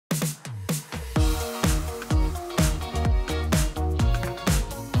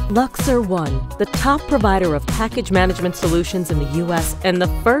Luxer One, the top provider of package management solutions in the U.S. and the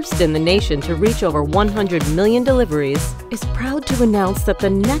first in the nation to reach over 100 million deliveries, is proud to announce that the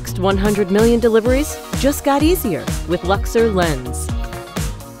next 100 million deliveries just got easier with LuxerLens.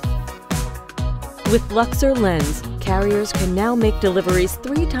 With LuxerLens, carriers can now make deliveries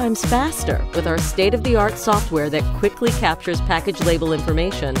 3 times faster with our state-of-the-art software that quickly captures package label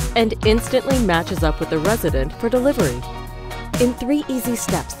information and instantly matches up with the resident for delivery. In 3 easy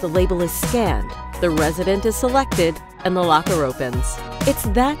steps, the label is scanned, the resident is selected, and the locker opens. It's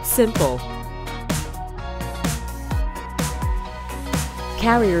that simple.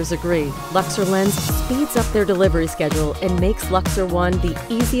 Carriers agree. LuxerLens speeds up their delivery schedule and makes Luxer One the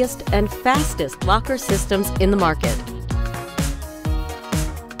easiest and fastest locker systems in the market.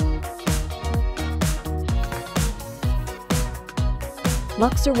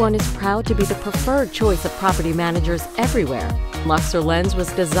 Luxer One is proud to be the preferred choice of property managers everywhere. LuxerLens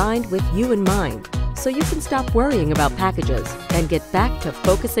was designed with you in mind, so you can stop worrying about packages and get back to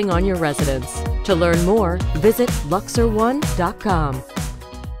focusing on your residents. To learn more, visit LuxerOne.com.